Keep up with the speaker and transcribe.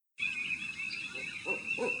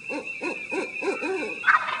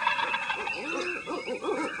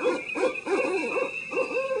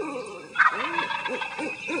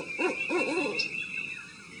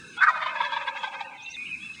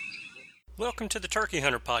Welcome to the Turkey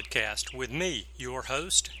Hunter Podcast with me, your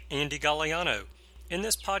host, Andy Galliano. In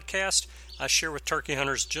this podcast, I share with turkey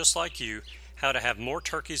hunters just like you how to have more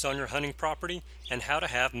turkeys on your hunting property and how to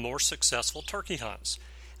have more successful turkey hunts.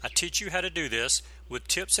 I teach you how to do this with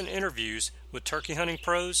tips and interviews with turkey hunting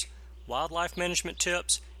pros, wildlife management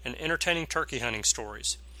tips, and entertaining turkey hunting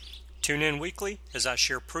stories. Tune in weekly as I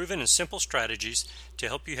share proven and simple strategies to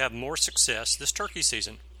help you have more success this turkey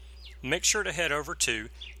season. Make sure to head over to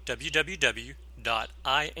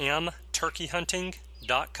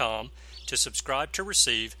www.iamturkeyhunting.com to subscribe to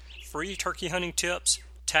receive free turkey hunting tips,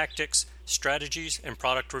 tactics, strategies, and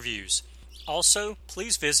product reviews. Also,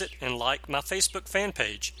 please visit and like my Facebook fan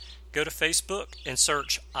page. Go to Facebook and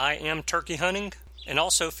search I Am Turkey Hunting, and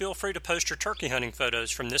also feel free to post your turkey hunting photos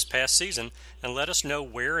from this past season and let us know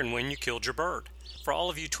where and when you killed your bird. For all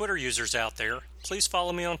of you Twitter users out there, please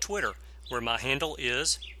follow me on Twitter, where my handle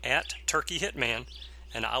is @TurkeyHitman,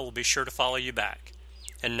 and I will be sure to follow you back.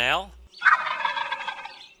 And now,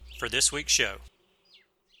 for this week's show.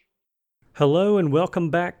 Hello and welcome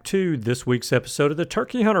back to this week's episode of the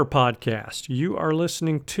Turkey Hunter Podcast. You are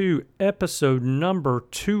listening to episode number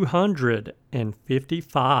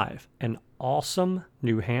 255, an awesome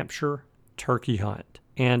New Hampshire turkey hunt.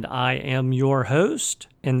 And I am your host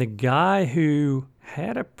and the guy who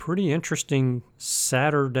had a pretty interesting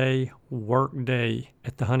Saturday work day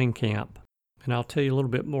at the hunting camp. And I'll tell you a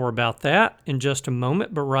little bit more about that in just a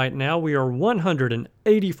moment. But right now we are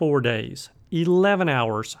 184 days, 11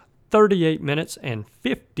 hours, 38 minutes, and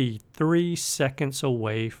 53 seconds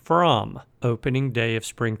away from opening day of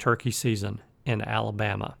spring turkey season in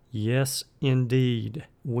Alabama. Yes, indeed.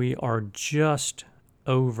 We are just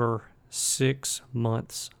over 6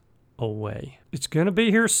 months away. It's going to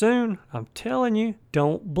be here soon. I'm telling you,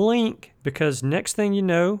 don't blink, because next thing you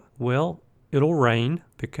know, well, it'll rain,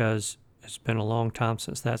 because it's been a long time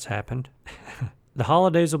since that's happened. The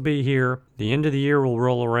holidays will be here. The end of the year will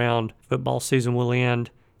roll around. Football season will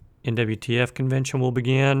end. NWTF convention will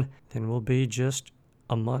begin. Then we'll be just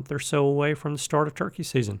a month or so away from the start of turkey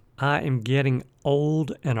season. I am getting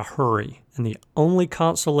old in a hurry, and the only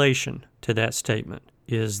consolation to that statement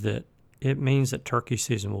is that it means that turkey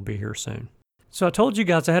season will be here soon. So I told you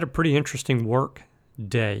guys I had a pretty interesting work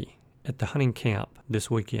day at the hunting camp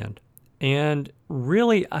this weekend. And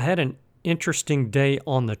really, I had an interesting day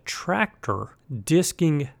on the tractor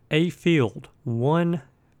disking a field, one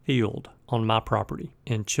field on my property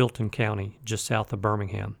in Chilton County, just south of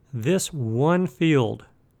Birmingham. This one field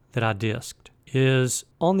that I disked is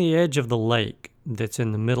on the edge of the lake that's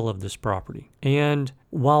in the middle of this property. And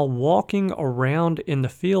while walking around in the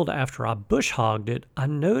field after I bush hogged it, I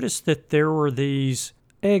noticed that there were these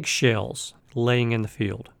eggshells laying in the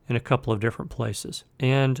field in a couple of different places.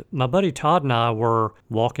 And my buddy Todd and I were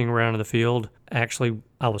walking around in the field. Actually,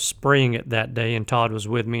 I was spraying it that day, and Todd was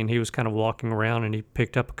with me, and he was kind of walking around, and he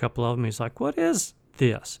picked up a couple of them. He's like, "What is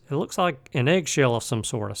this? It looks like an eggshell of some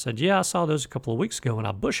sort." I said, "Yeah, I saw those a couple of weeks ago when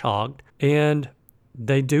I bush hogged, and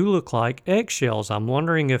they do look like eggshells. I'm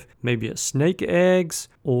wondering if maybe it's snake eggs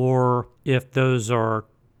or if those are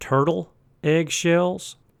turtle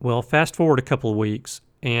eggshells." Well, fast forward a couple of weeks,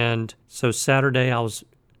 and so Saturday I was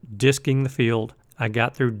disking the field. I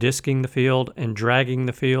got through disking the field and dragging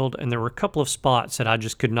the field, and there were a couple of spots that I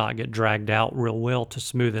just could not get dragged out real well to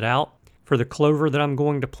smooth it out for the clover that I'm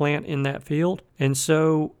going to plant in that field. And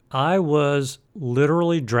so I was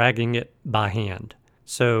literally dragging it by hand.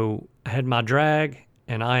 So I had my drag,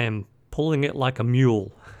 and I am pulling it like a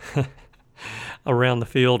mule around the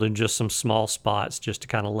field in just some small spots just to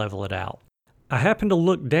kind of level it out. I happen to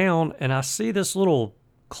look down, and I see this little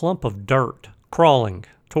clump of dirt crawling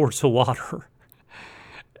towards the water.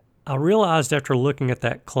 I realized after looking at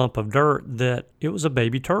that clump of dirt that it was a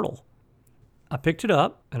baby turtle. I picked it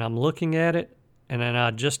up, and I'm looking at it, and then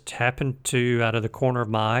I just happened to, out of the corner of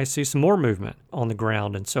my eye, see some more movement on the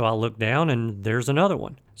ground. And so I look down, and there's another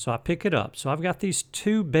one. So I pick it up. So I've got these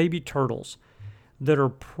two baby turtles that are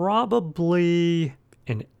probably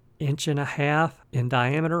an inch and a half in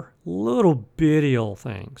diameter, little bitty old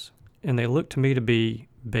things. And they look to me to be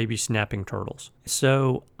baby snapping turtles.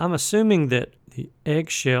 So I'm assuming that the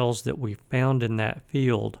eggshells that we found in that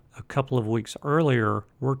field a couple of weeks earlier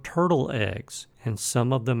were turtle eggs, and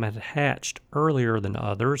some of them had hatched earlier than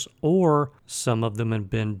others, or some of them had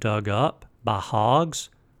been dug up by hogs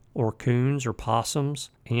or coons or possums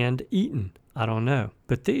and eaten. I don't know.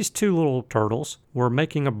 But these two little turtles were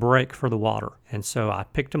making a break for the water, and so I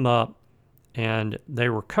picked them up, and they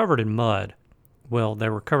were covered in mud. Well, they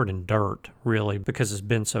were covered in dirt, really, because it's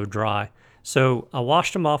been so dry. So I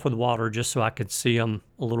washed them off with water just so I could see them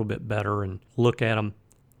a little bit better and look at them.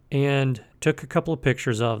 And took a couple of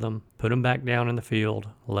pictures of them, put them back down in the field,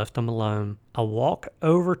 left them alone. I walk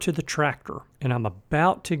over to the tractor, and I'm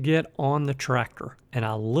about to get on the tractor, and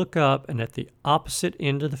I look up, and at the opposite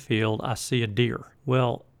end of the field, I see a deer.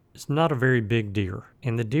 Well, it's not a very big deer,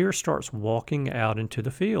 and the deer starts walking out into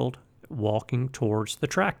the field, walking towards the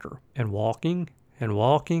tractor, and walking and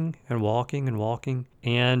walking and walking and walking,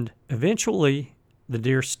 and eventually the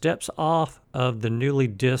deer steps off of the newly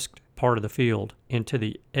disked part of the field into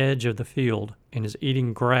the edge of the field and is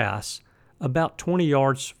eating grass about 20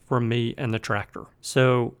 yards from me and the tractor.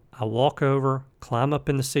 So I walk over, climb up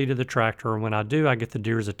in the seat of the tractor, and when I do, I get the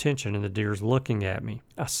deer's attention, and the deer's looking at me.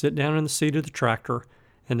 I sit down in the seat of the tractor,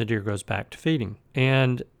 and the deer goes back to feeding.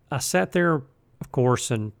 And I sat there, of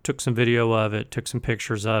course, and took some video of it, took some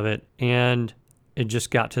pictures of it, and it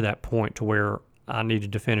just got to that point to where I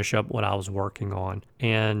needed to finish up what I was working on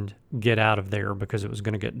and get out of there because it was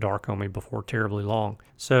going to get dark on me before terribly long.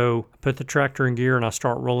 So I put the tractor in gear and I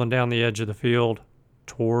start rolling down the edge of the field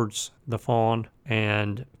towards the fawn.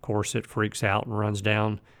 And of course it freaks out and runs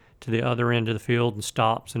down to the other end of the field and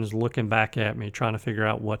stops and is looking back at me, trying to figure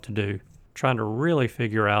out what to do, trying to really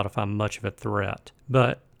figure out if I'm much of a threat.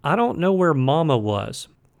 But I don't know where Mama was.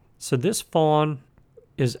 So this fawn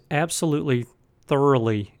is absolutely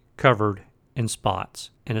thoroughly covered in spots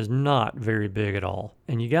and is not very big at all.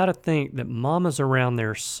 And you got to think that Mama's around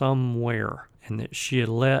there somewhere and that she had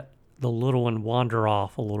let the little one wander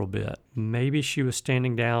off a little bit. Maybe she was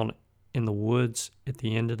standing down in the woods at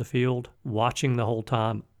the end of the field watching the whole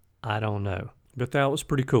time. I don't know. But that was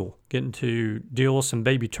pretty cool. Getting to deal with some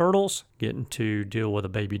baby turtles, getting to deal with a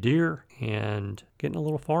baby deer, and getting a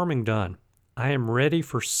little farming done. I am ready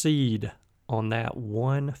for seed on that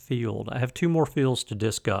one field. I have 2 more fields to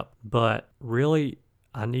disc up, but really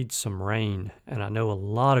I need some rain. And I know a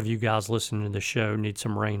lot of you guys listening to the show need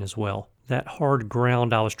some rain as well. That hard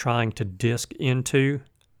ground I was trying to disc into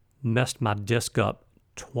messed my disc up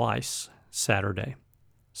twice Saturday.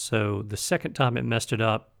 So the second time it messed it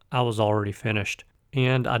up, I was already finished.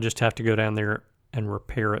 And I just have to go down there and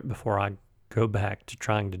repair it before I go back to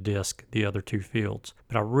trying to disc the other 2 fields.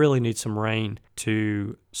 But I really need some rain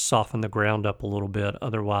to soften the ground up a little bit.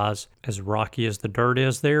 Otherwise, as rocky as the dirt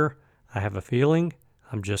is there, I have a feeling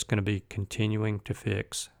I'm just going to be continuing to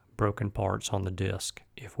fix broken parts on the disc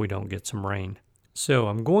if we don't get some rain. So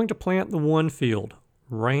I'm going to plant the one field,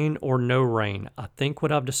 rain or no rain. I think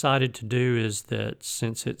what I've decided to do is that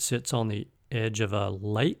since it sits on the edge of a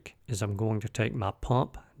lake, is I'm going to take my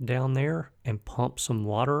pump down there and pump some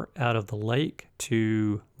water out of the lake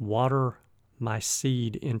to water my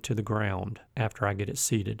seed into the ground after I get it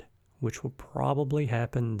seeded, which will probably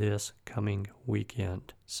happen this coming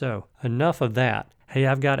weekend. So enough of that. Hey,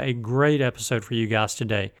 I've got a great episode for you guys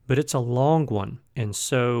today, but it's a long one. And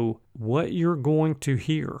so what you're going to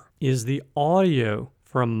hear is the audio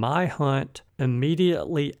from my hunt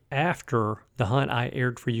immediately after the hunt I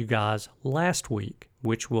aired for you guys last week,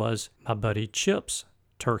 which was my buddy Chip's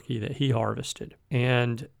turkey that he harvested.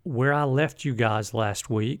 And where I left you guys last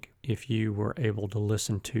week, if you were able to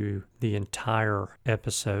listen to the entire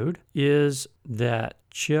episode, is that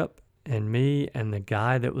Chip and me and the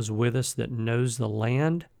guy that was with us that knows the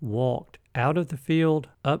land walked out of the field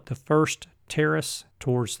up the first terrace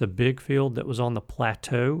towards the big field that was on the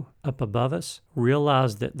plateau up above us,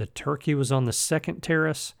 realized that the turkey was on the second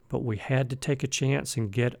terrace, but we had to take a chance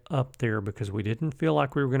and get up there because we didn't feel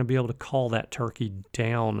like we were going to be able to call that turkey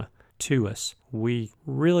down to us. We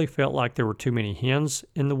really felt like there were too many hens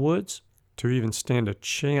in the woods to even stand a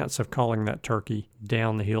chance of calling that turkey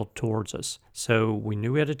down the hill towards us. So we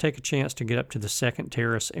knew we had to take a chance to get up to the second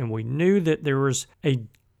terrace, and we knew that there was a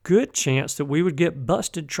good chance that we would get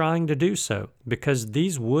busted trying to do so because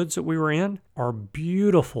these woods that we were in are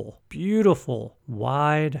beautiful, beautiful,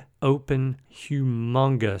 wide open,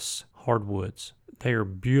 humongous hardwoods. They are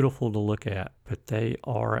beautiful to look at, but they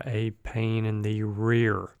are a pain in the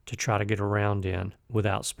rear to try to get around in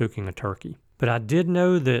without spooking a turkey. But I did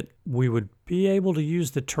know that we would be able to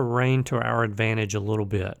use the terrain to our advantage a little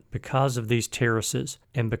bit because of these terraces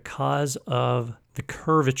and because of the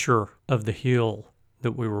curvature of the hill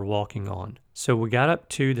that we were walking on. So we got up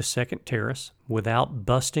to the second terrace without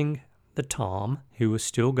busting the tom, who was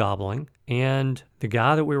still gobbling, and the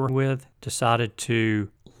guy that we were with decided to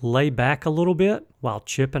lay back a little bit while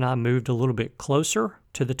Chip and I moved a little bit closer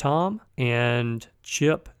to the tom, and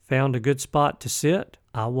Chip found a good spot to sit.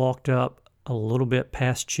 I walked up a little bit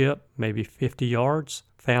past Chip, maybe 50 yards,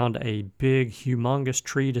 found a big, humongous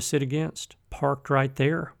tree to sit against, parked right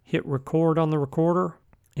there, hit record on the recorder,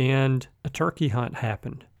 and a turkey hunt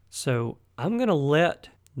happened. So I'm going to let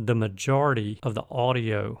the majority of the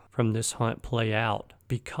audio from this hunt play out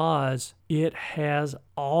because it has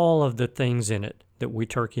all of the things in it that we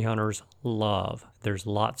turkey hunters love. There's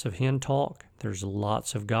lots of hen talk, there's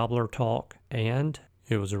lots of gobbler talk, and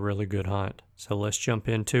it was a really good hunt. So let's jump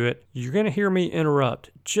into it. You're going to hear me interrupt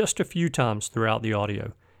just a few times throughout the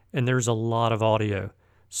audio, and there's a lot of audio.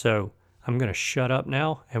 So I'm going to shut up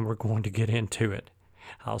now, and we're going to get into it.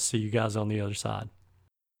 I'll see you guys on the other side.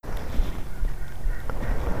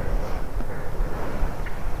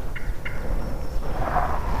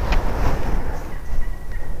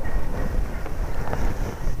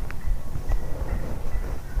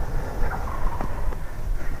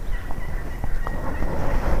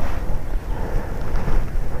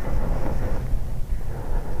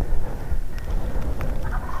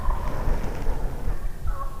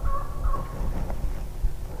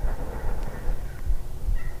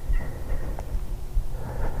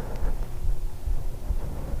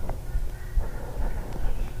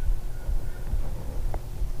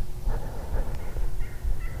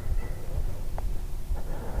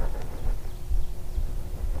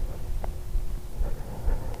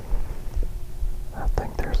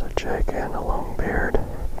 Jake and a long beard.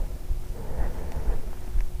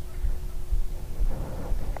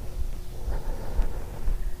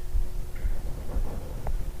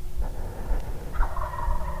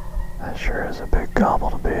 That sure is a big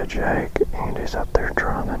gobble to be a Jake. Andy's up there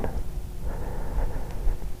drumming.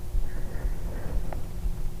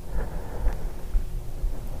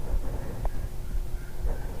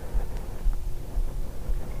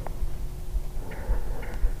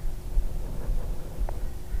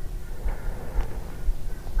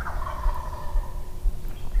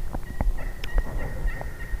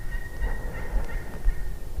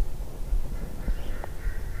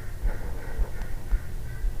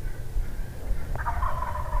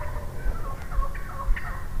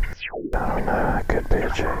 I don't know, it could be a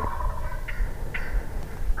Jake.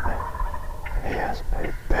 He has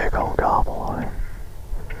a big old gobble on him.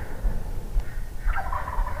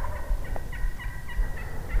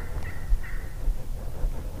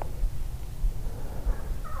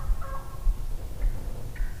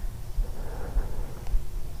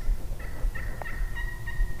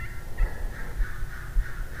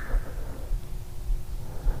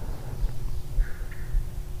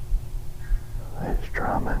 He's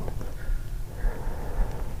drumming.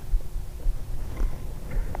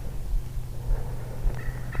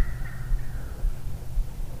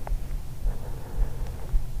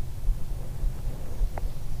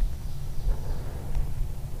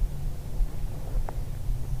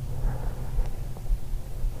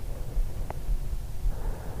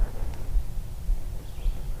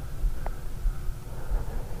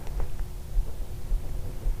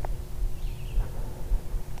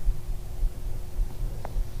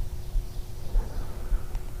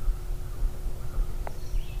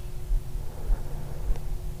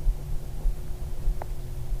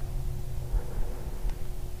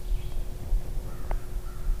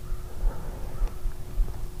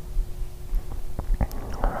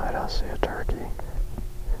 I see a turkey.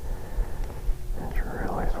 It's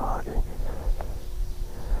really foggy.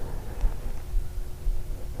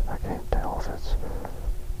 I can't tell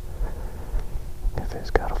if he's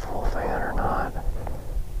got a full fan or not.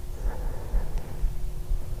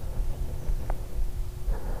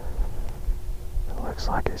 It looks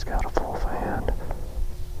like he's got a full fan.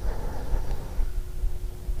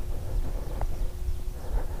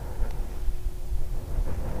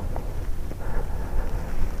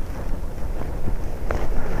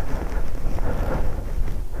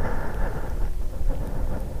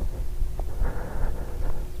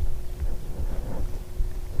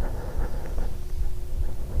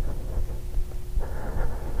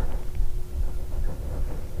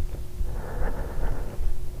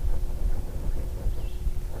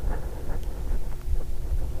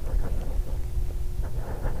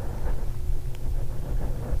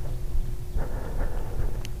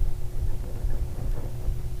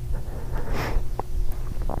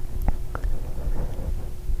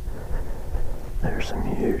 There's some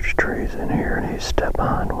huge trees in here, and he's stepped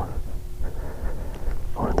behind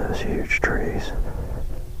one of those huge trees.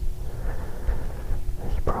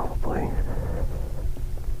 It's probably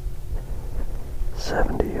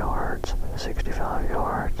 70 yards, 65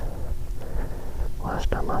 yards. Last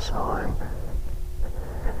time I saw him,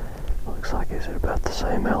 looks like he's at about the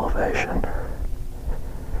same elevation.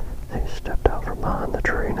 He's stepped out from behind the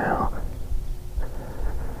tree now.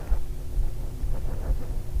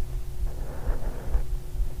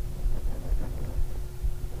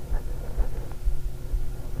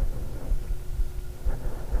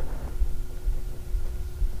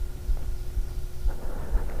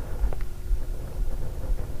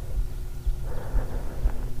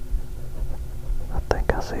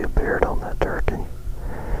 see a beard on that turkey.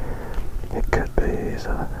 It could be he's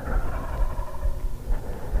a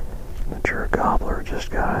mature gobbler,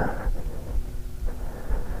 just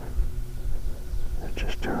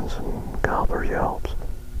doing some gobbler yelps.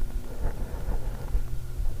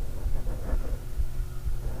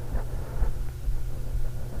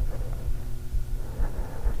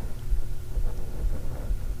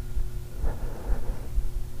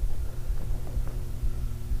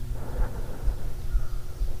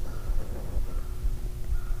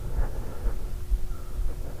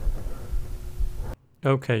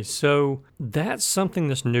 Okay, so that's something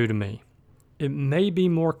that's new to me. It may be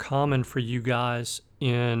more common for you guys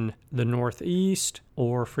in the Northeast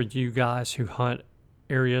or for you guys who hunt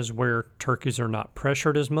areas where turkeys are not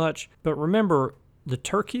pressured as much. But remember, the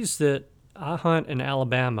turkeys that I hunt in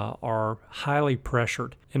Alabama are highly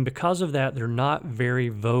pressured. And because of that, they're not very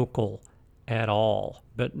vocal at all.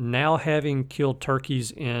 But now having killed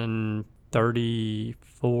turkeys in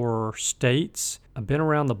 34 states, I've been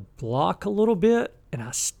around the block a little bit, and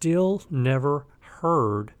I still never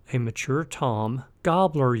heard a mature tom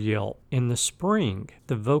gobbler yelp in the spring.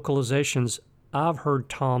 The vocalizations I've heard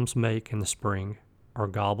toms make in the spring are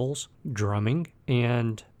gobbles, drumming,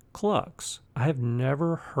 and clucks. I have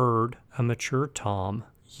never heard a mature tom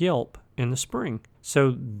yelp in the spring.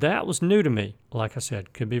 So that was new to me. Like I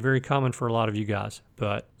said, could be very common for a lot of you guys,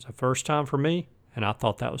 but it's a first time for me, and I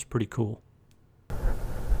thought that was pretty cool.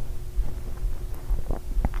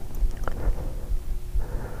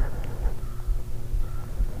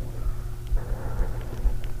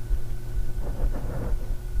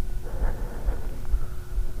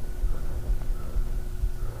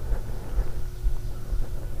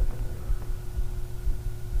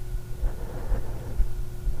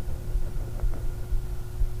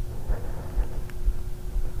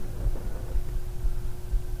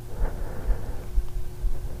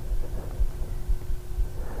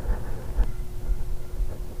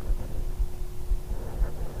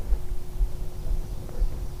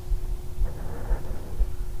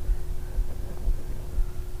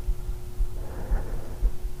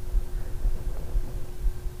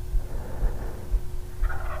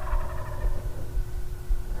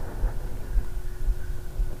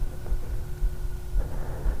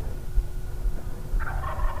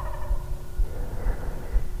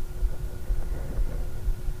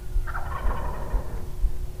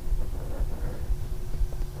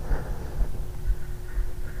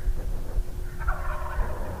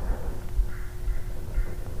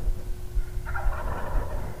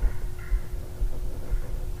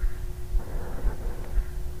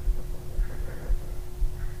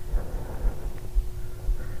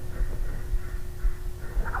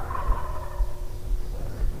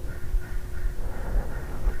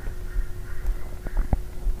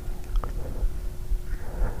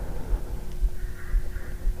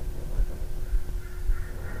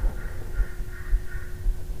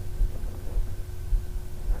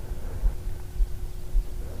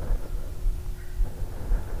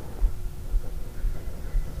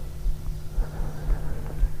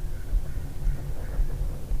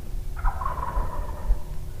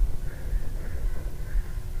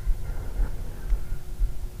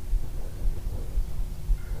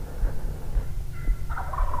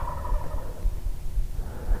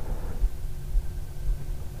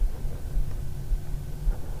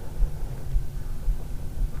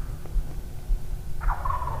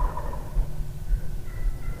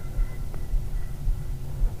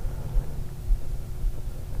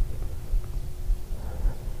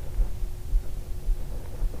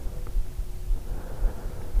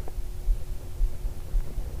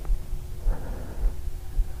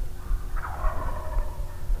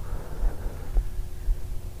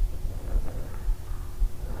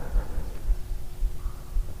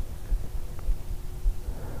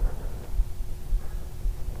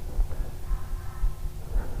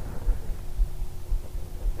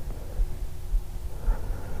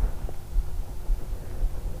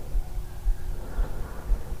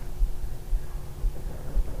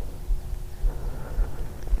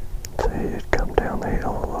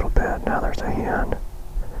 Now there's a hen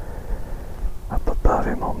up above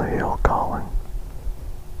him on the hill calling.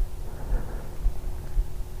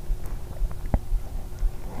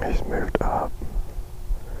 He's moved up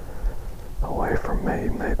away from me,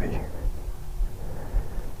 maybe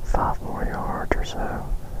 5 more yards or so.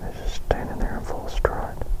 He's just standing there in full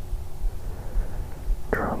stride,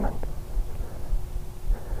 drumming.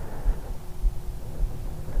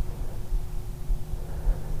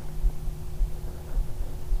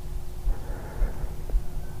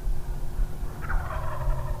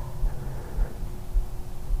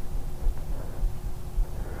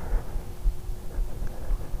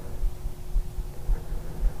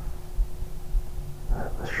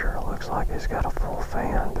 He's got a full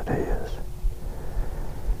fan, but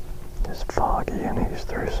it's foggy, and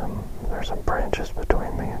there's some branches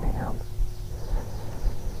between me and him.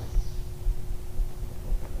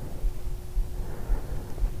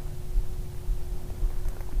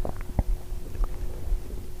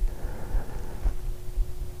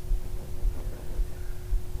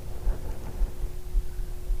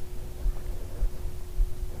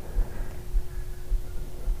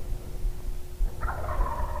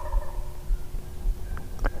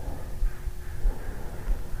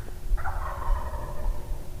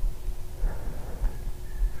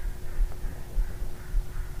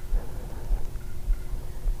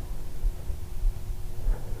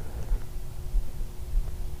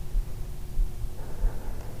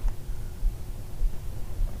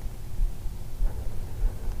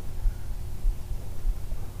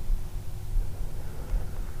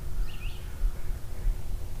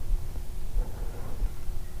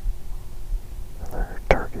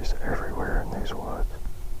 Turkeys everywhere in these woods.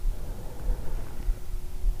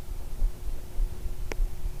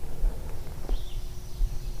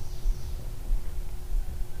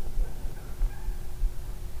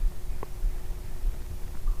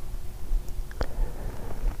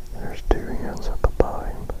 There's 2 hens up above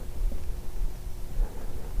him.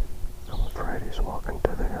 I'm afraid he's walking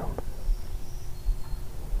to them.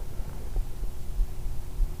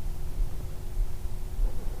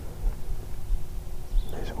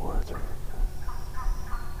 These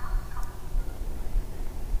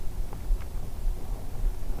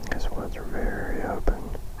woods are very open.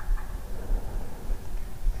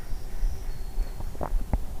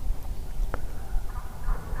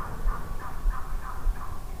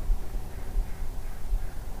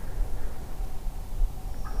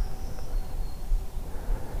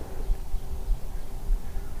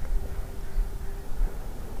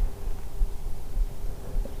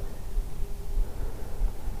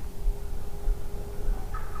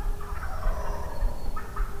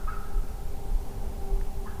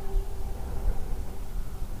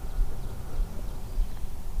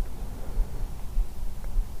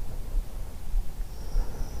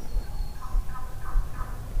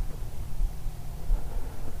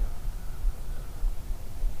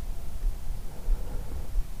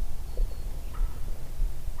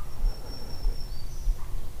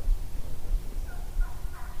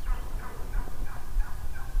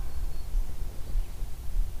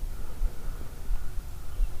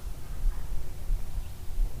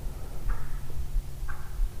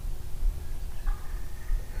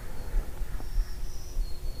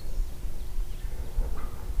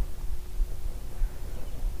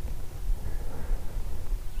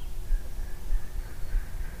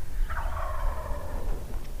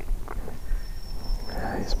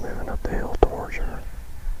 He's moving up the hill towards her.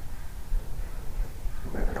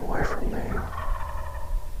 Moving away from me.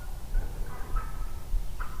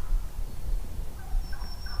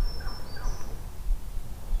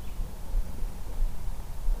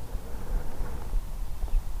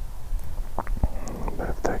 But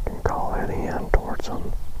if they can call Eddie in towards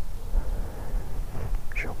them,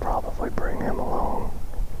 she'll probably bring him along.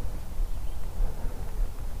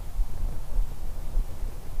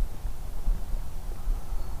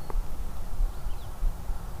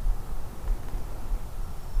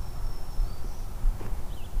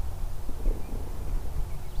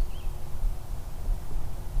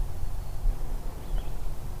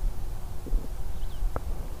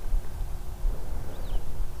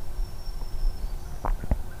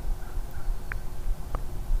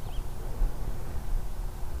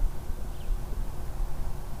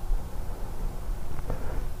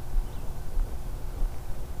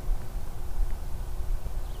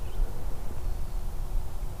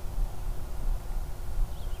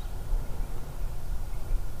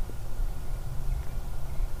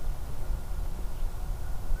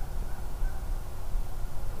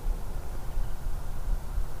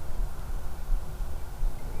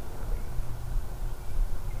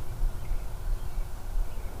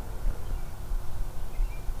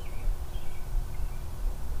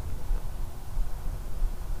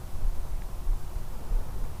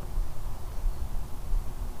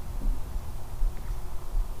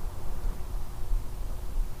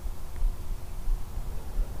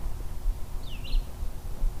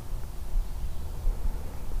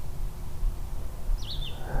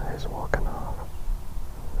 He's walking off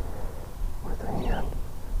with a hen.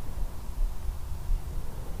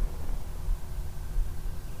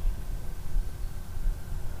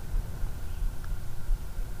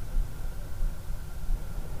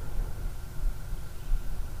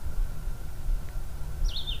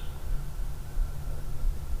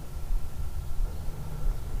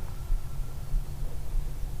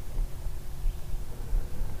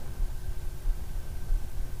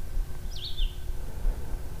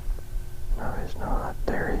 Oh,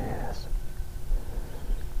 there he is.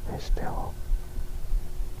 He's still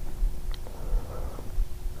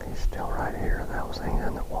right here. That was the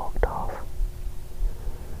hen that walked off.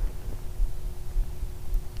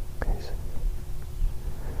 He's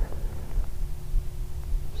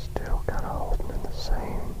still kind of holding in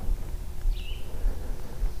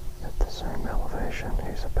at the same elevation.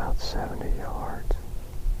 He's about 70 yards.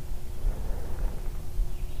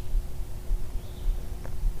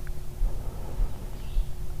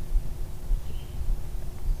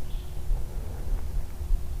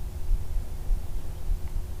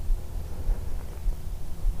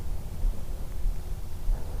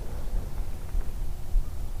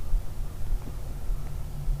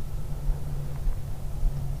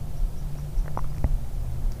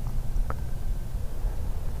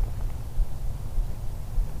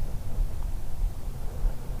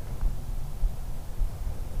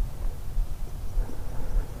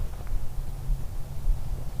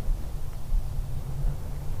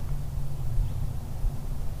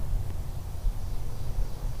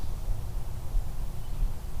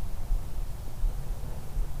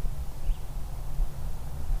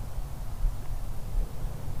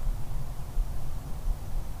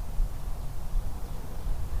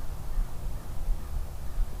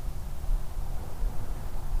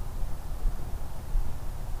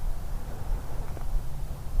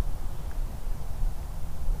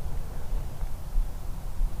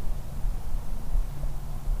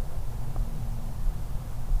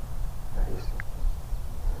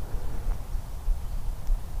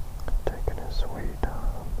 Taking his sweet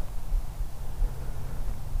time.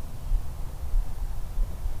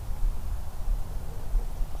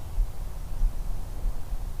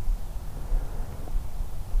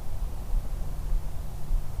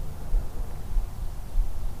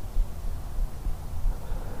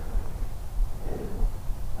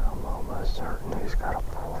 I'm almost certain he's got a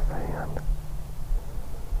full fan.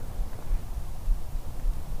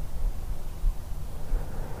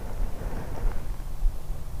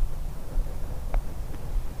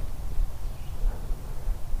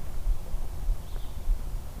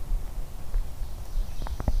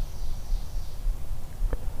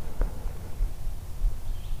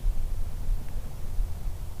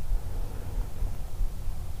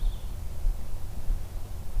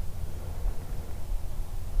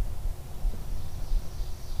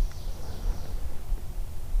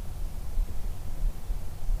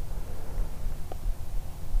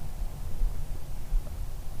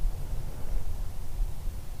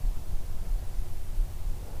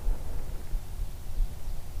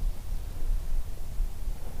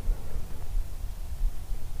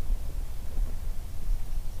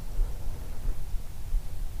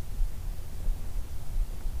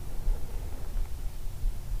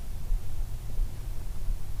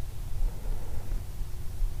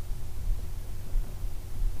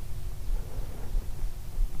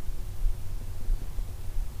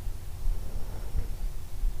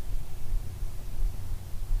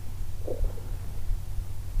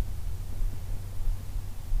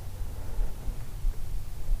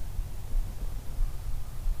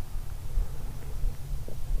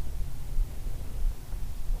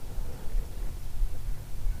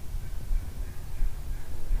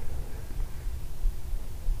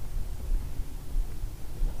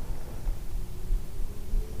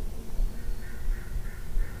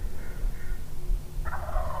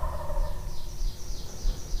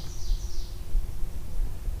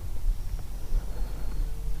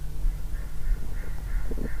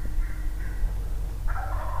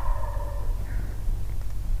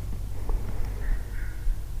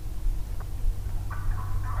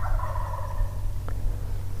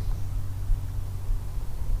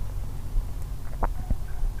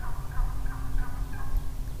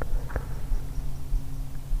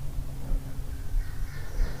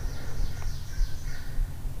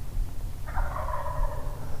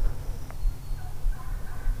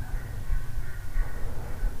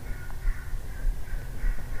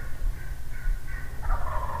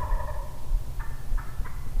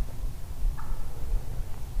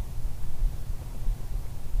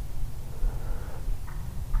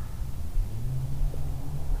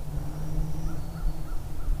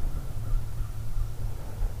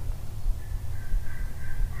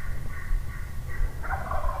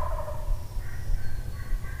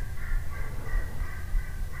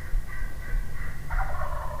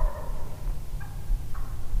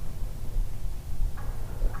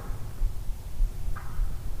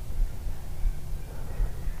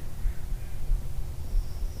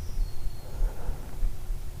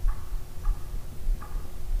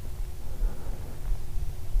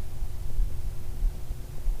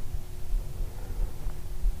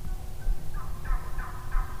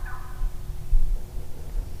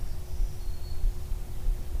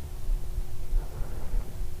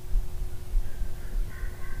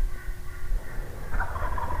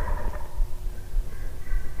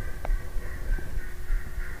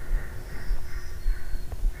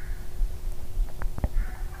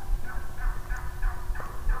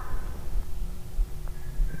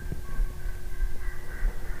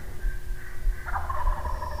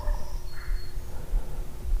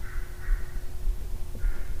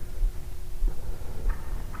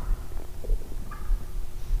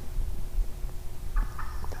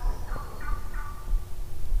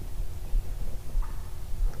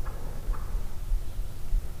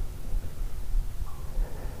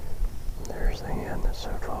 so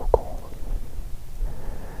vocal.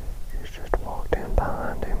 He's just walked in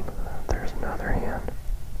behind him. There's another hen.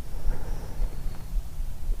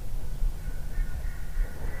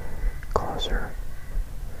 Closer.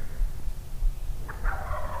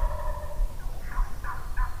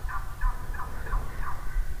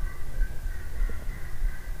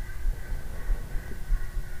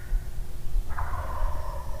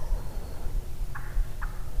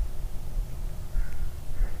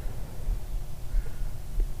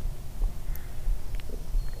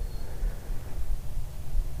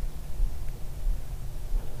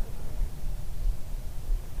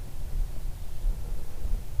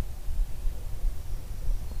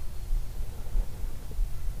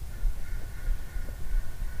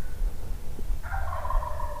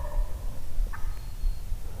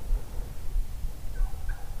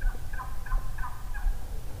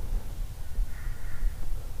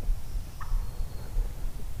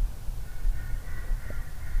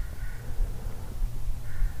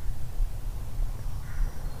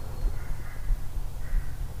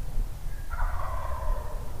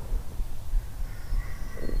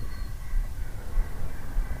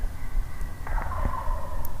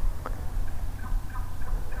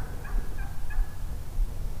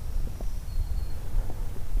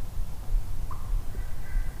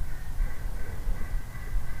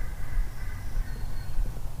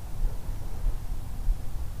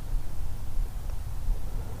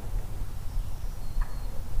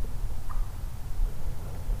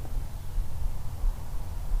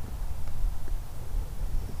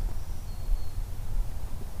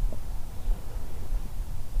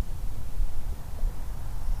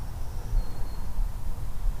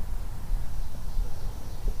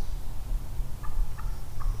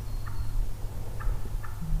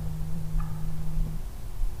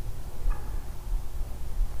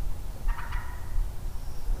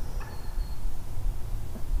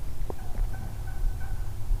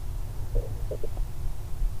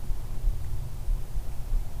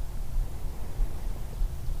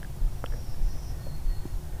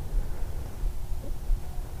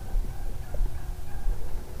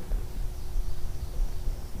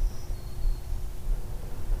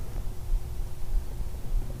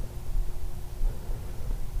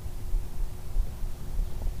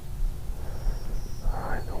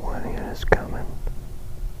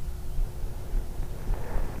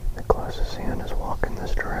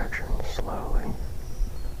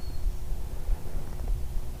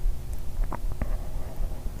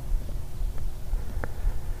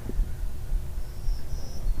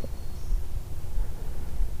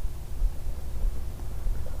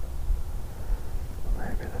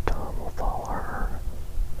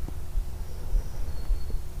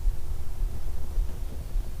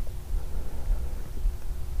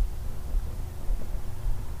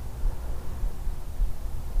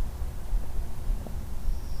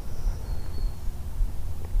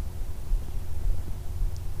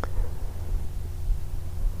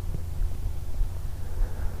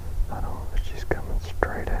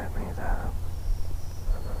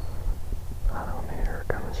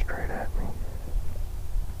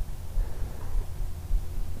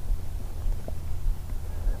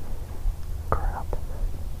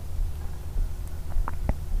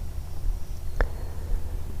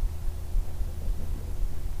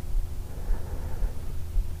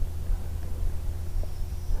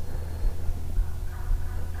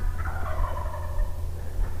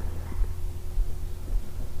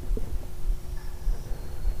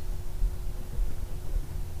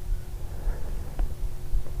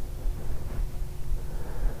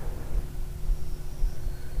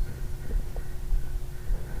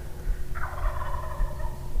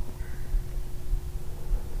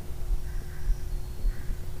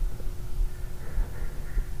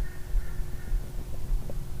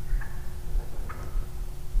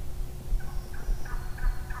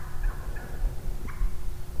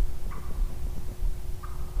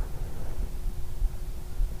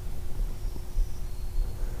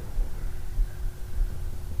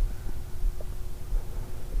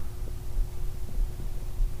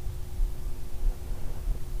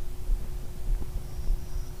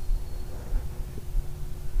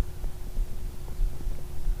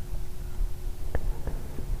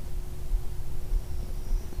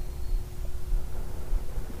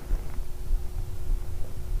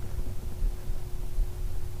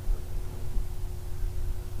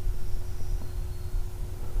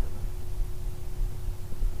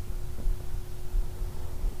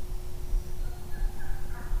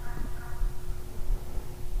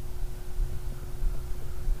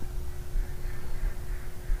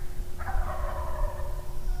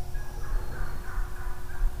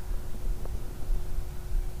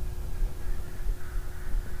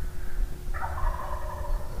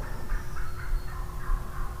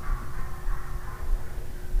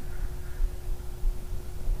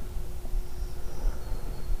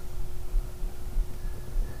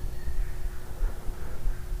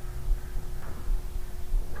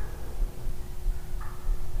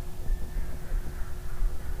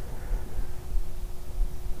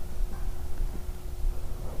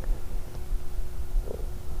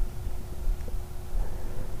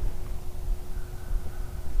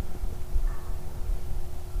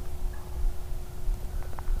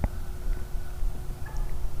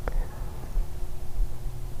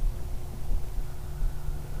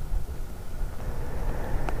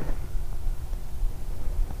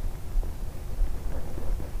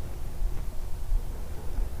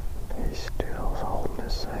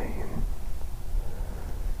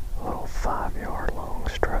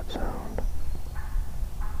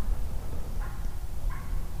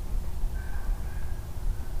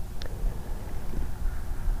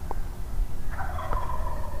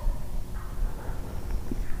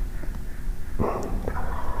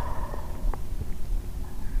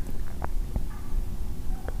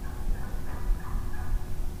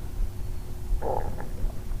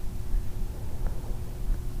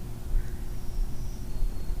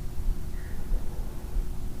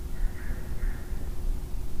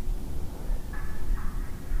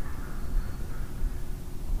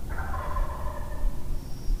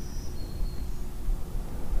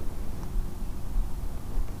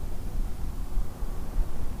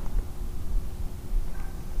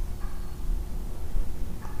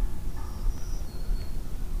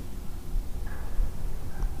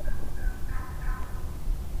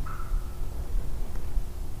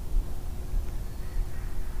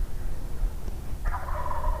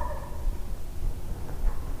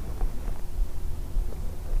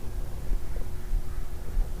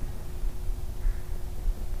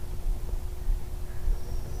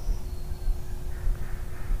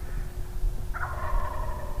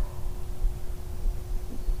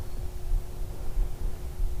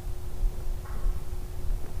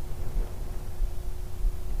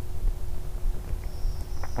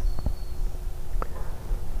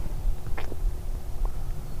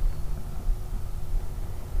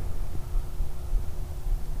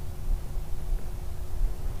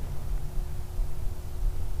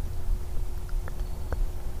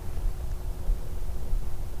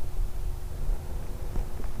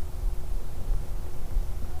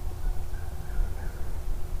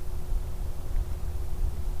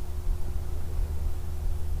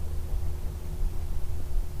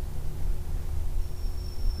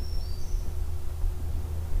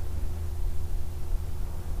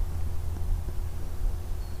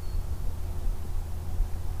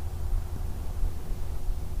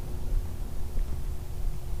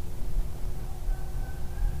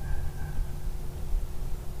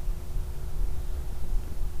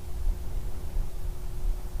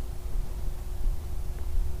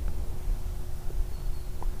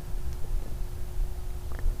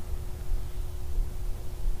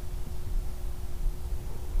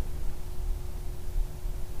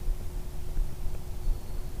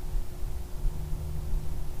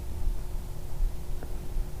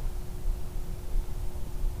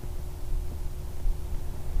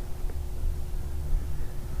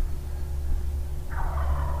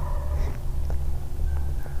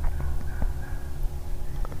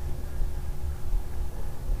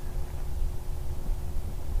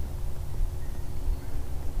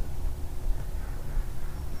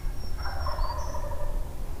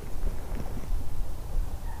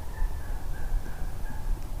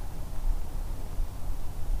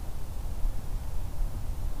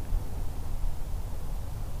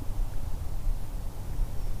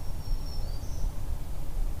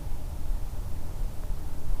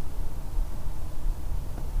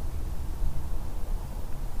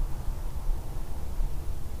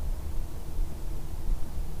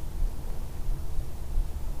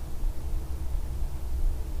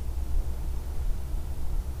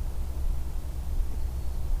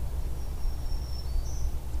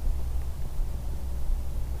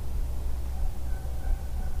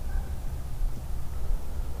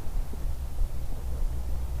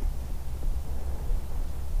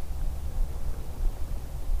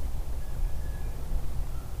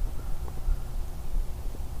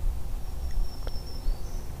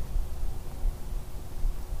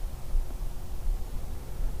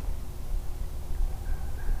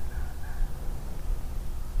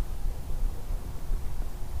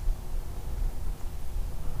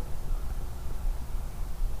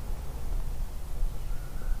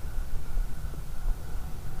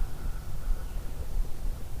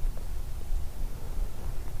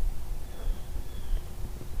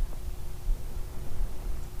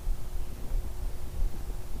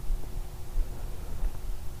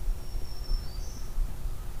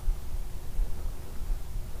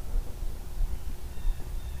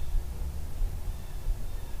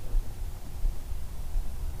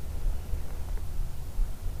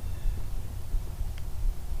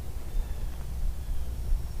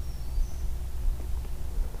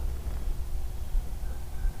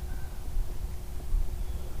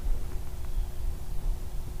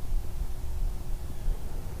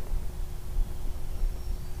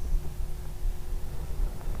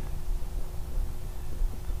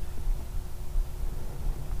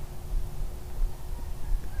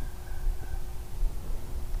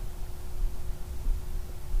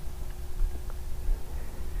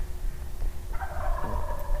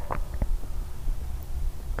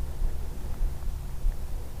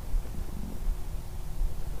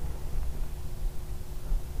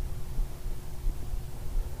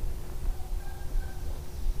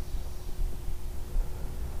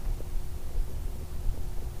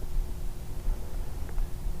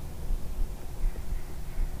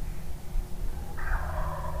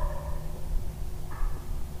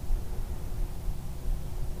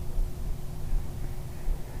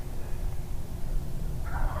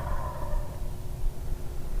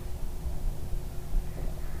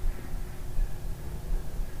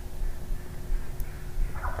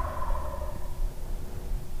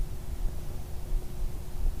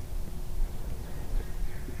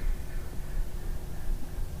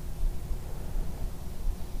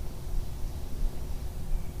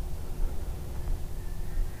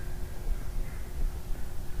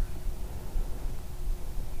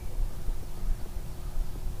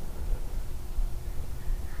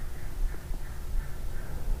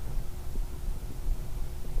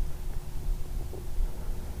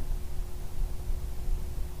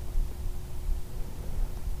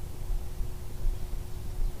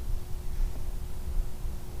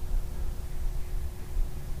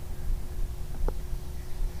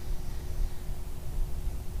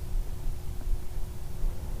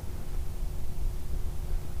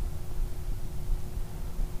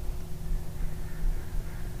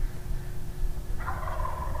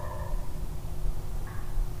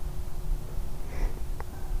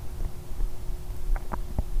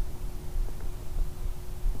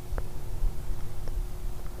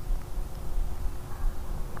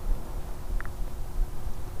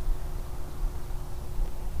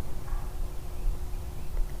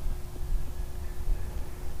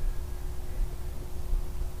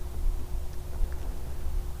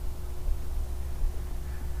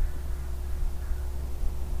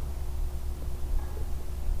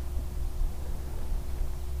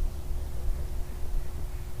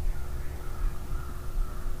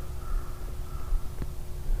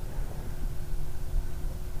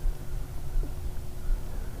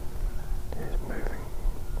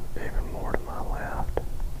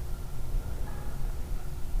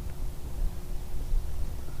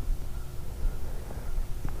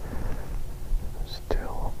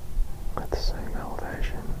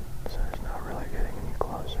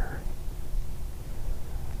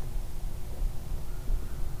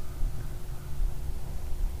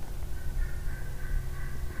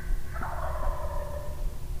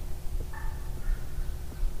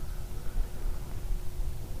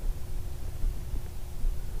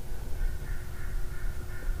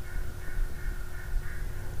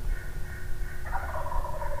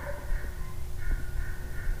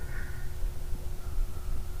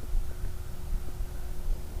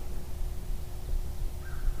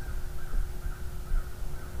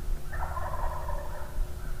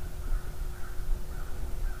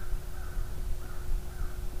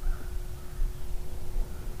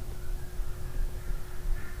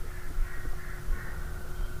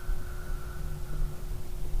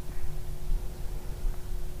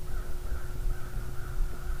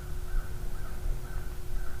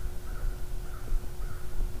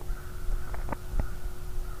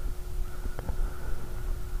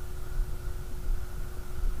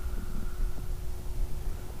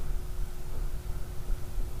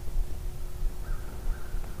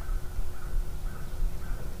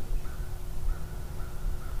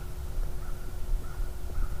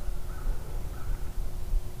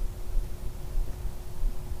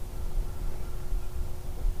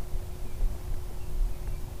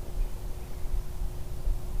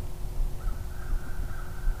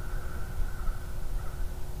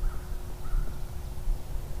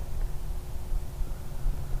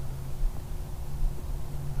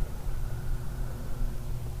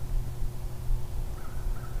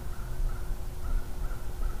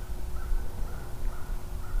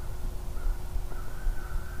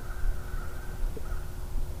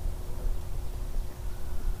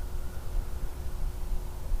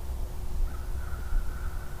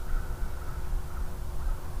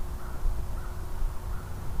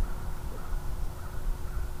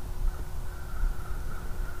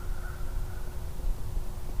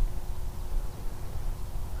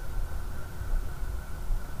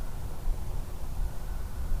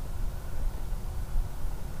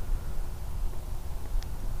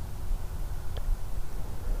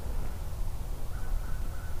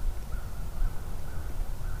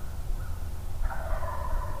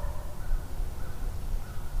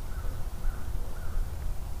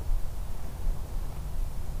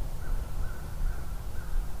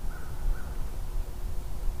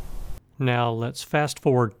 Now let's fast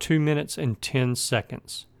forward 2 minutes and 10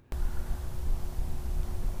 seconds.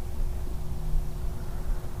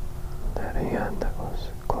 That hen that was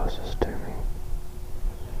closest to me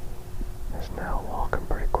is now walking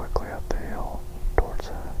pretty quickly up the hill towards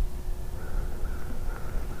the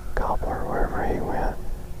gobbler, wherever he went.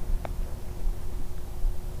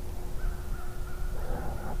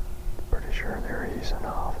 Pretty sure they're easing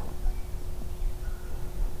off.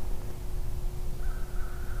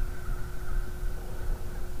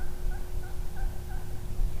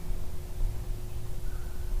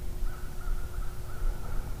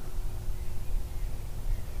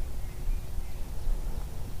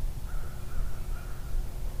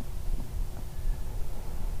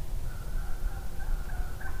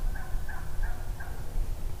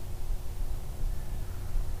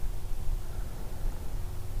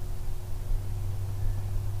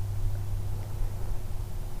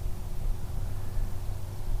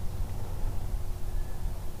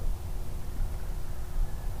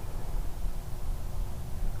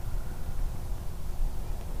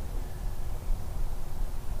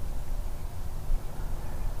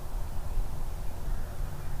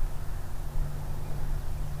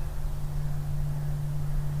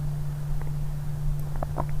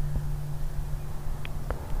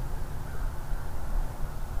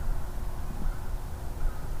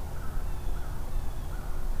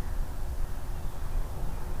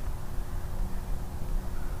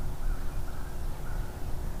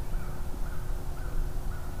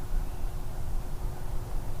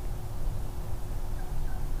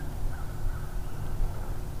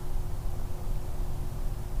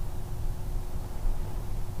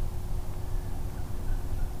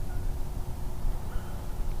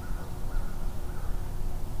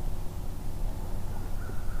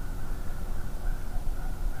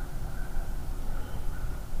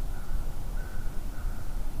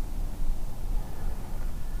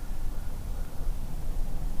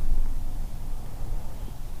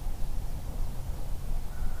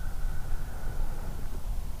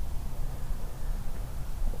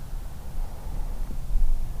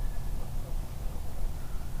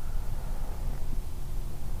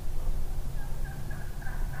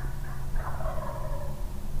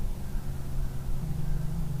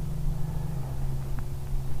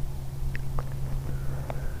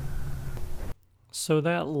 So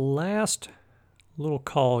that last little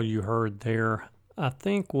call you heard there, I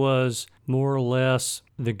think was more or less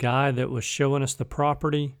the guy that was showing us the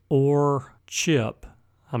property or Chip.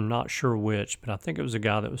 I'm not sure which, but I think it was the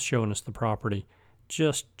guy that was showing us the property,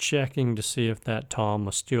 just checking to see if that Tom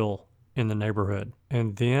was still in the neighborhood.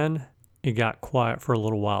 And then it got quiet for a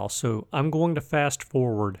little while. So I'm going to fast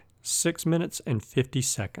forward 6 minutes and 50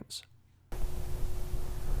 seconds.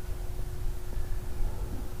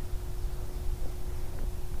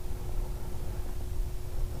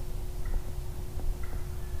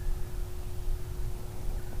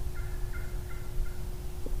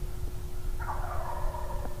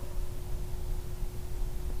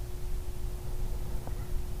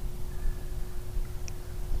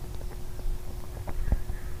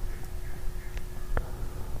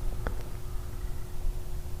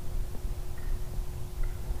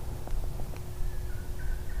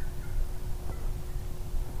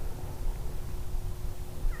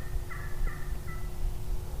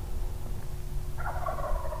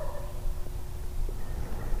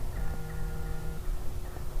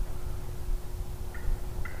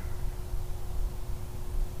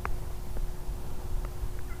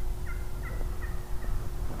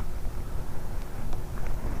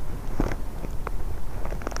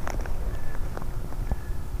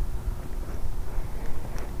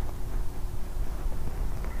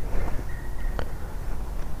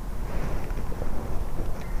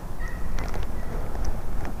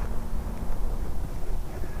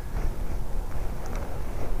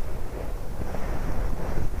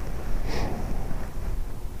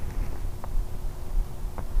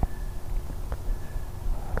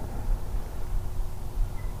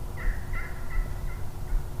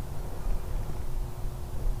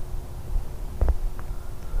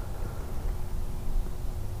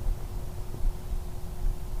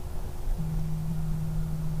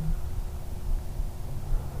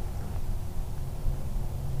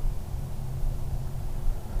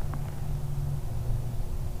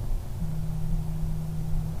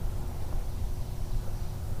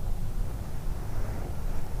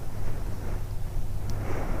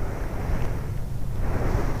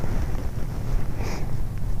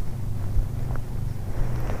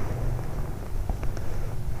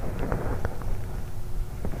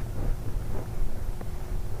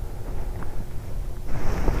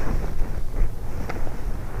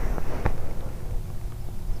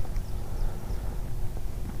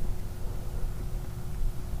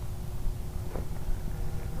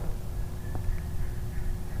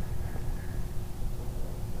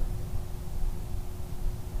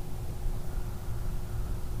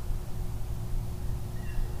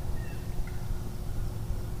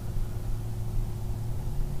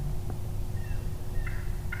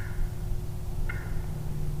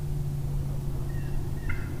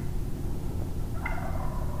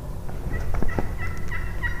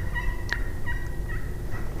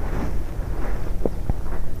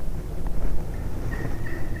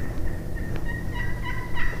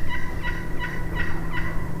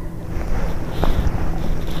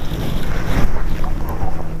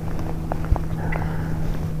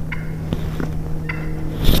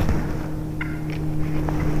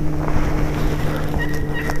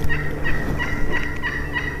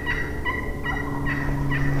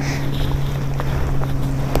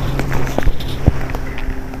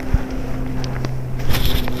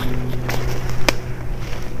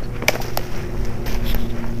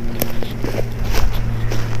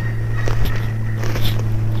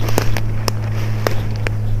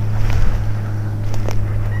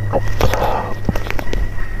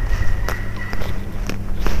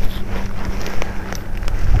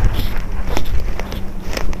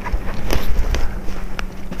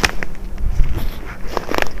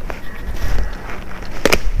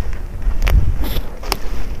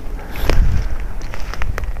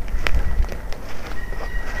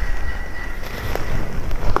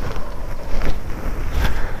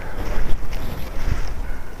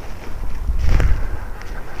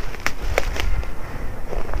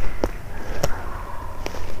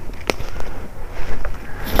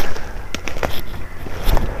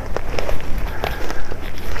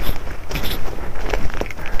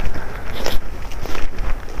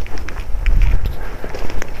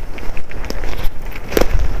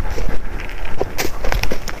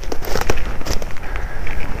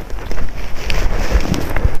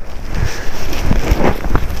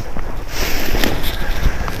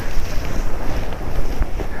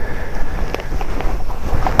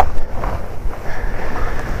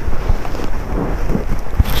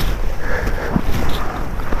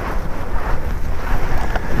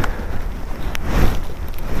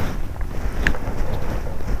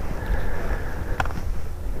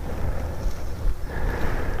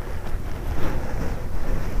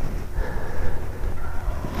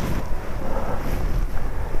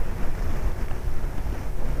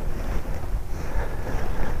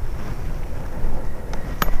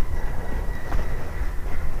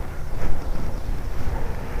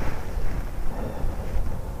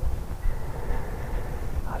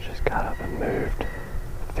 moved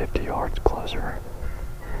 50 yards closer.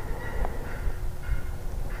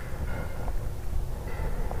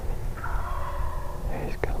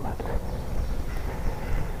 He's coming.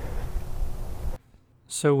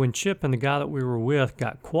 So when Chip and the guy that we were with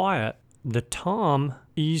got quiet, the tom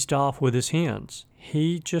eased off with his hens.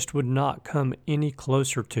 He just would not come any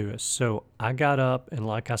closer to us. So I got up and,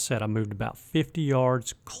 like I said, I moved about 50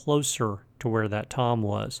 yards closer to where that tom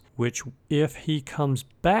was, which if he comes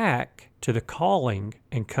back to the calling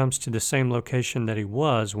and comes to the same location that he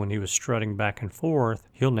was when he was strutting back and forth,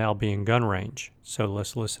 he'll now be in gun range. So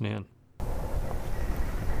let's listen in.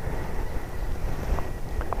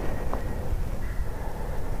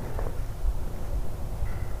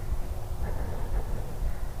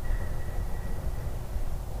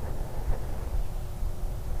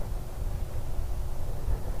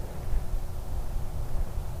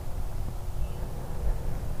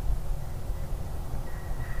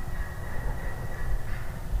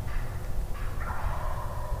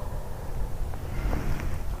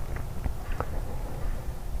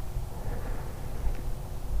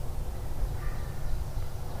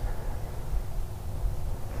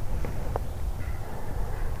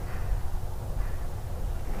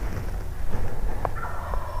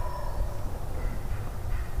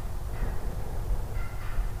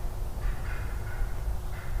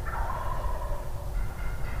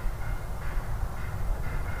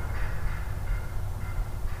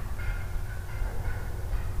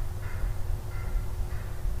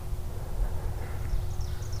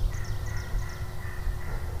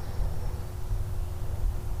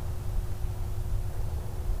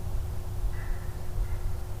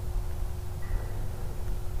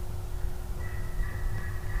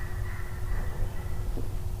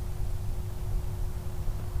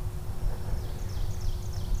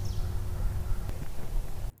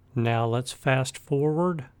 Now let's fast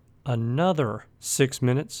forward another 6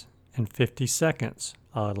 minutes and 50 seconds,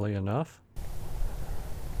 oddly enough.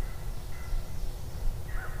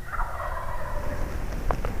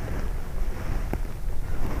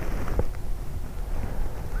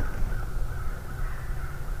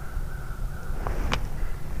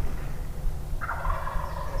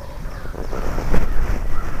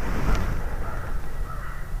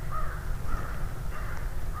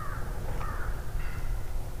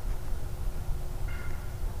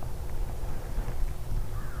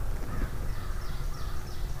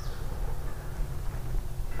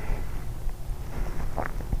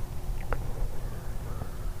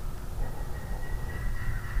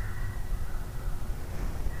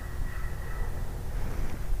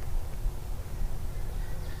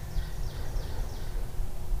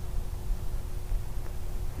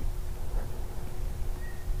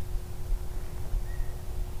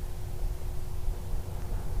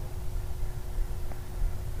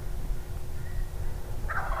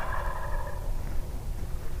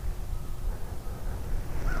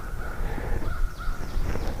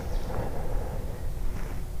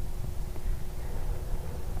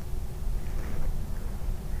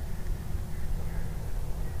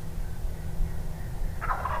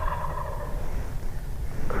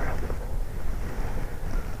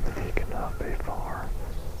 He cannot be far.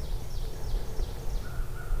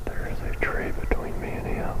 There is a tree between me and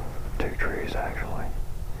him. 2 trees, actually.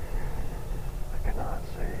 I cannot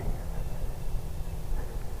see.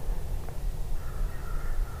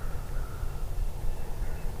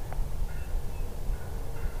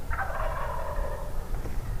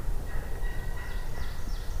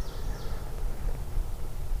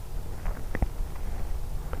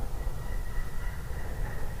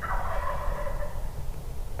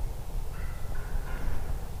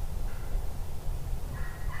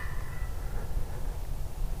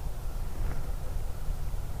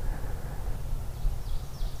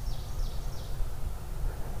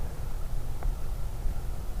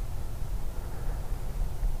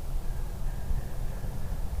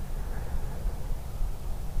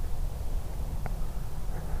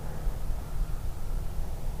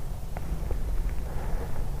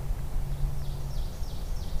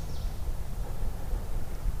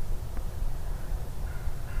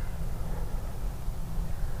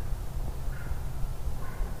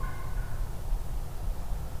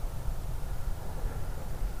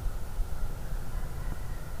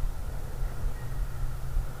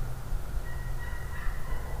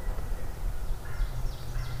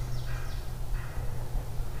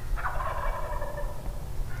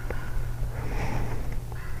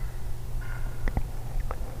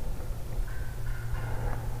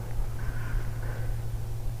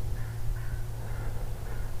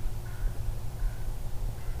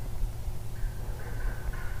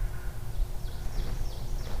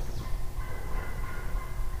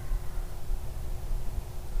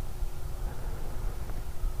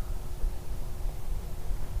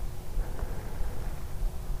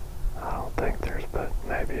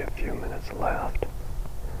 few minutes left.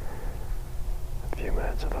 A few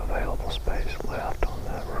minutes of available space left on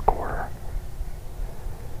that recorder.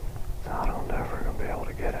 So I don't know if we're going to be able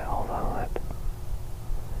to get all the hunt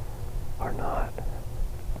or not.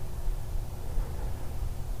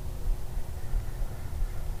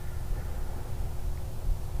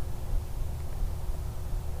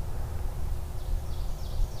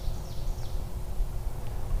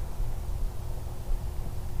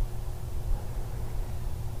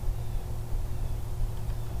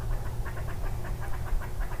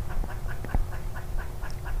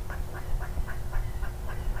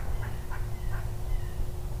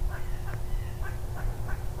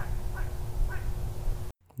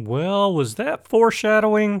 Well, was that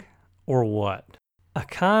foreshadowing or what? I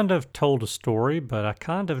kind of told a story, but I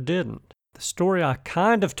kind of didn't. The story I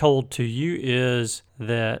kind of told to you is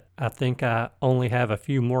that I think I only have a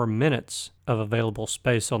few more minutes of available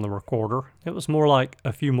space on the recorder. It was more like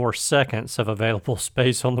a few more seconds of available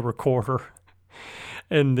space on the recorder.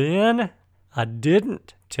 And then I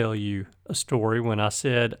didn't tell you a story when I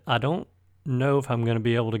said I don't know if I'm going to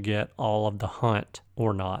be able to get all of the hunt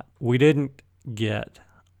or not. We didn't get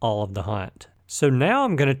all of the hunt. So now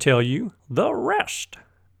I'm going to tell you the rest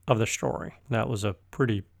of the story. That was a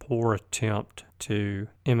pretty poor attempt to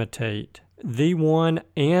imitate the one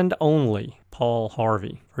and only Paul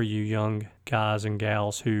Harvey. For you young guys and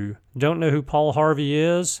gals who don't know who Paul Harvey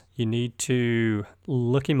is, you need to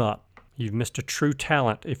look him up. You've missed a true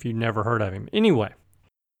talent if you've never heard of him. Anyway,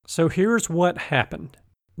 so here's what happened.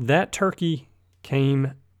 That turkey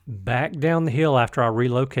came back down the hill after I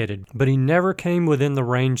relocated, but he never came within the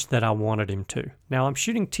range that I wanted him to. Now I'm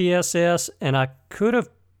shooting TSS, and I could have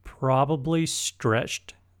probably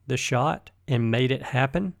stretched the shot and made it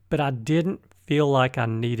happen, but I didn't feel like I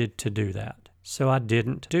needed to do that, so I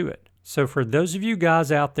didn't do it. So for those of you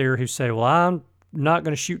guys out there who say, well, I'm not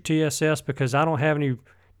going to shoot TSS because I don't have any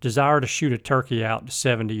desire to shoot a turkey out to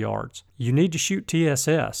 70 yards, you need to shoot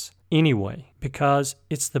TSS anyway, because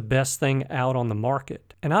it's the best thing out on the market.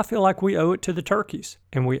 And I feel like we owe it to the turkeys,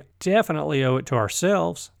 and we definitely owe it to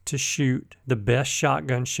ourselves to shoot the best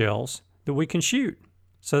shotgun shells that we can shoot.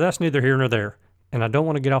 So that's neither here nor there. And I don't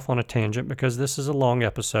want to get off on a tangent because this is a long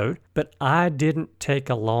episode, but I didn't take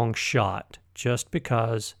a long shot just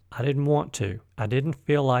because I didn't want to. I didn't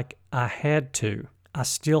feel like I had to. I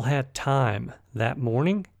still had time that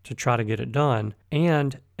morning to try to get it done.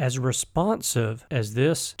 And as responsive as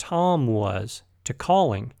this Tom was to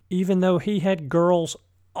calling, even though he had girls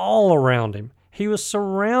all around him, he was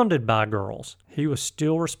surrounded by girls, he was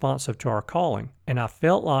still responsive to our calling. And I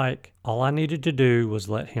felt like all I needed to do was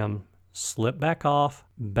let him slip back off,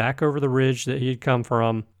 back over the ridge that he had come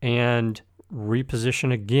from, and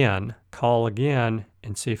reposition again, call again,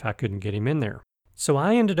 and see if I couldn't get him in there. So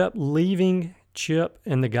I ended up leaving Chip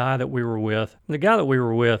and the guy that we were with. The guy that we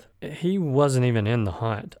were with, he wasn't even in the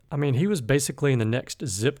hunt. I mean, he was basically in the next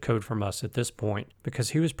zip code from us at this point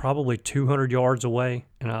because he was probably 200 yards away.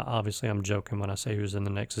 And obviously I'm joking when I say he was in the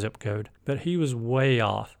next zip code, but he was way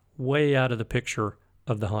off, way out of the picture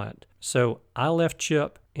of the hunt. So I left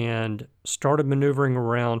Chip and started maneuvering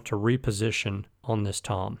around to reposition on this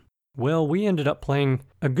Tom. Well, we ended up playing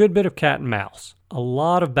a good bit of cat and mouse, a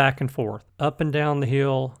lot of back and forth, up and down the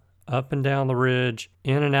hill, up and down the ridge,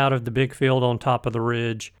 in and out of the big field on top of the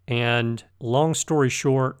ridge. And long story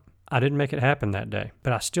short, I didn't make it happen that day,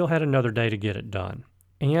 but I still had another day to get it done.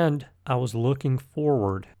 And I was looking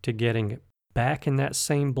forward to getting back in that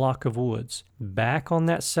same block of woods, back on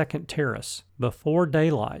that second terrace before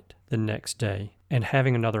daylight the next day, and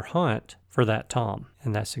having another hunt for that Tom.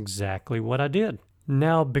 And that's exactly what I did.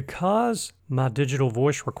 Now, because my digital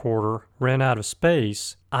voice recorder ran out of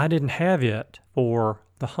space, I didn't have it for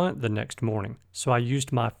the hunt the next morning. So I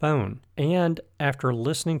used my phone. And after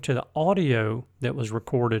listening to the audio that was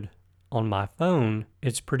recorded on my phone,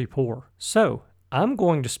 it's pretty poor. So I'm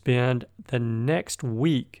going to spend the next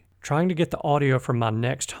week trying to get the audio from my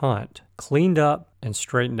next hunt cleaned up and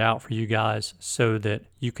straightened out for you guys so that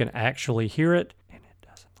you can actually hear it. And it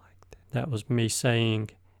doesn't like that. That was me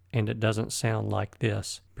saying, and it doesn't sound like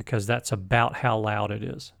this, because that's about how loud it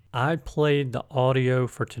is. I played the audio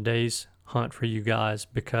for today's hunt for you guys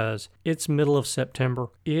because it's middle of September.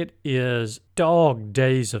 It is dog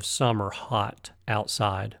days of summer hot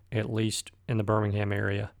outside, at least in the Birmingham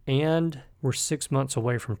area. And we're 6 months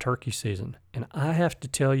away from turkey season. And I have to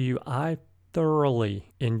tell you, I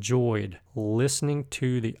thoroughly enjoyed listening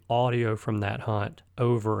to the audio from that hunt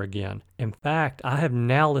over again. In fact, I have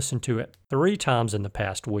now listened to it 3 times in the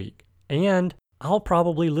past week. And I'll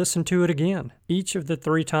probably listen to it again. Each of the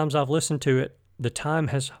 3 times I've listened to it, the time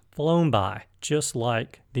has flown by, just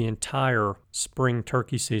like the entire spring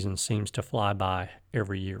turkey season seems to fly by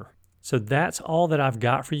every year. So that's all that I've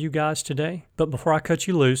got for you guys today. But before I cut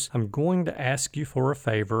you loose, I'm going to ask you for a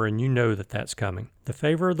favor, and you know that that's coming. The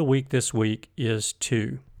favor of the week this week is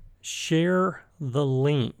to share the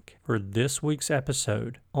link for this week's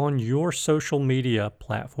episode on your social media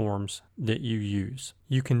platforms that you use.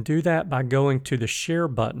 You can do that by going to the share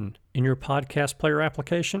button in your podcast player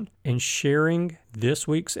application and sharing this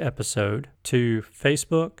week's episode to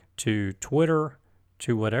Facebook, to Twitter,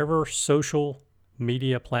 to whatever social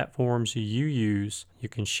media platforms you use. You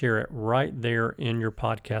can share it right there in your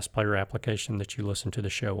podcast player application that you listen to the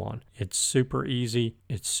show on. It's super easy.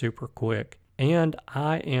 It's super quick. And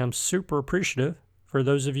I am super appreciative for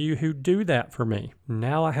those of you who do that for me.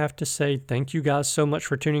 Now I have to say thank you guys so much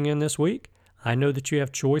for tuning in this week. I know that you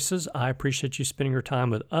have choices. I appreciate you spending your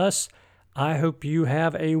time with us. I hope you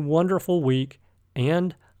have a wonderful week,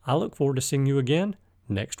 and I look forward to seeing you again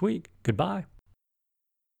next week. Goodbye.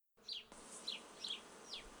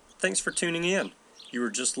 Thanks for tuning in. You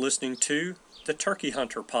were just listening to the Turkey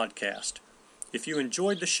Hunter podcast. If you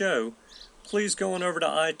enjoyed the show, please go on over to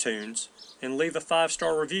iTunes and leave a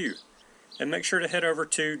 5-star review. And make sure to head over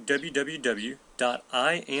to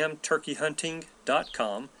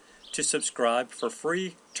www.iamturkeyhunting.com to subscribe for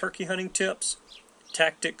free turkey hunting tips,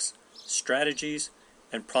 tactics, strategies,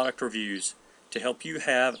 and product reviews to help you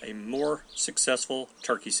have a more successful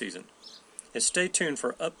turkey season. And stay tuned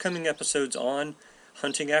for upcoming episodes on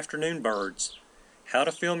hunting afternoon birds, how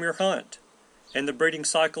to film your hunt, and the breeding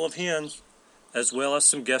cycle of hens, as well as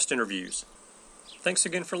some guest interviews. Thanks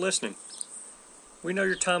again for listening. We know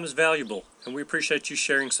your time is valuable, and we appreciate you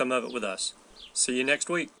sharing some of it with us. See you next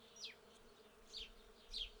week.